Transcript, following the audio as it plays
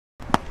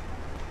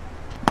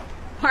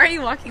Why are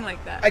you walking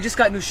like that? I just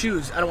got new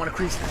shoes. I don't want to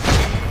crease them.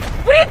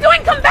 What are you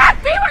doing? Come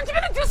back, babe! Aren't you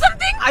gonna do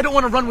something? I don't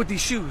want to run with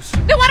these shoes.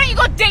 Then why don't you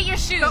go date your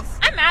shoes? No.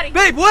 I'm mad at you.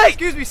 Babe, wait!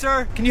 Excuse me,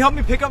 sir. Can you help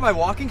me pick up my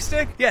walking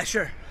stick? Yeah,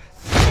 sure.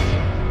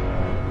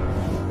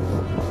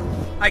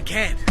 I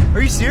can't.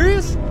 Are you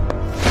serious?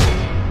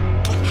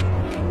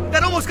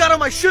 That almost got on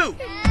my shoe.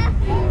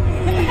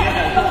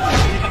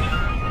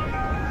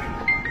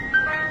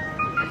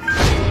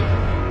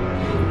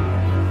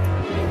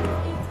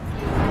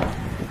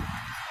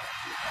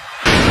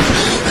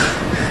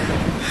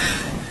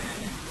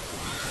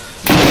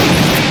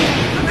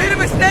 I made a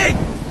mistake.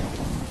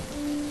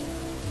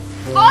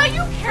 All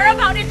you care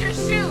about is your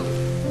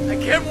shoes. I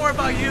care more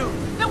about you.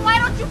 Then why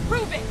don't you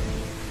prove it?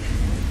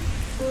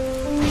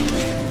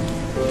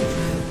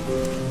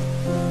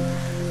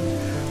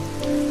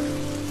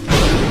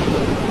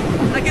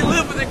 I can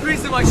live with a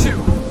crease in my shoe,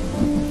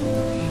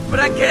 but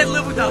I can't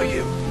live without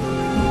you.